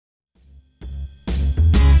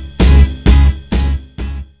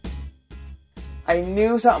I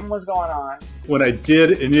knew something was going on. When I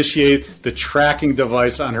did initiate the tracking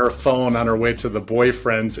device on her phone on her way to the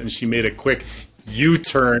boyfriend's and she made a quick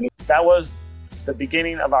U-turn. That was the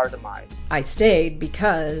beginning of our demise. I stayed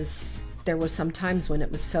because there was some times when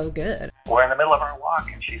it was so good. We're in the middle of our walk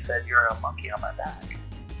and she said, "You're a monkey on my back."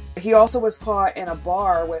 He also was caught in a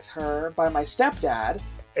bar with her by my stepdad.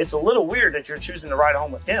 It's a little weird that you're choosing to ride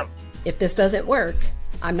home with him. If this doesn't work,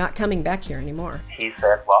 I'm not coming back here anymore. He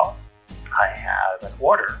said, "Well, I have an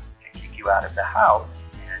order to kick you out of the house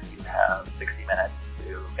and you have 60 minutes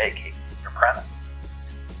to vacate your premise."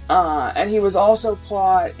 And he was also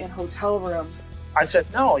caught in hotel rooms. I said,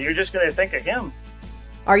 "No, you're just going to think of him."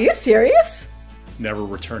 Are you serious? Never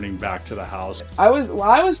returning back to the house. I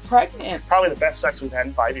was pregnant. Probably the best sex we've had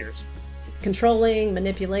in 5 years. Controlling,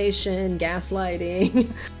 manipulation, gaslighting.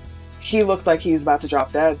 He looked like he was about to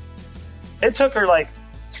drop dead. It took her like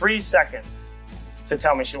 3 seconds to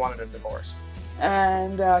tell me she wanted a divorce.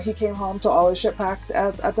 And he came home to all his shit packed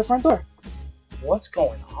at the front door. What's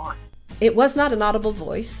going on? It was not an audible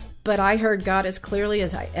voice, but I heard God as clearly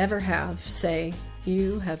as I ever have say,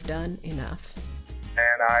 "You have done enough."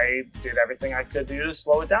 And I did everything I could do to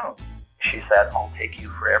slow it down. She said, "I'll take you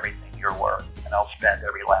for everything you're worth and I'll spend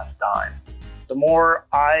every last dime." The more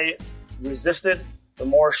I resisted, the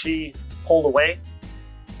more she pulled away,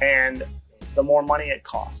 and the more money it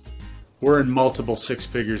cost. We're in multiple six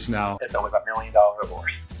figures now. It's over $1 million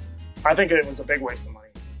divorce. I think it was a big waste of money.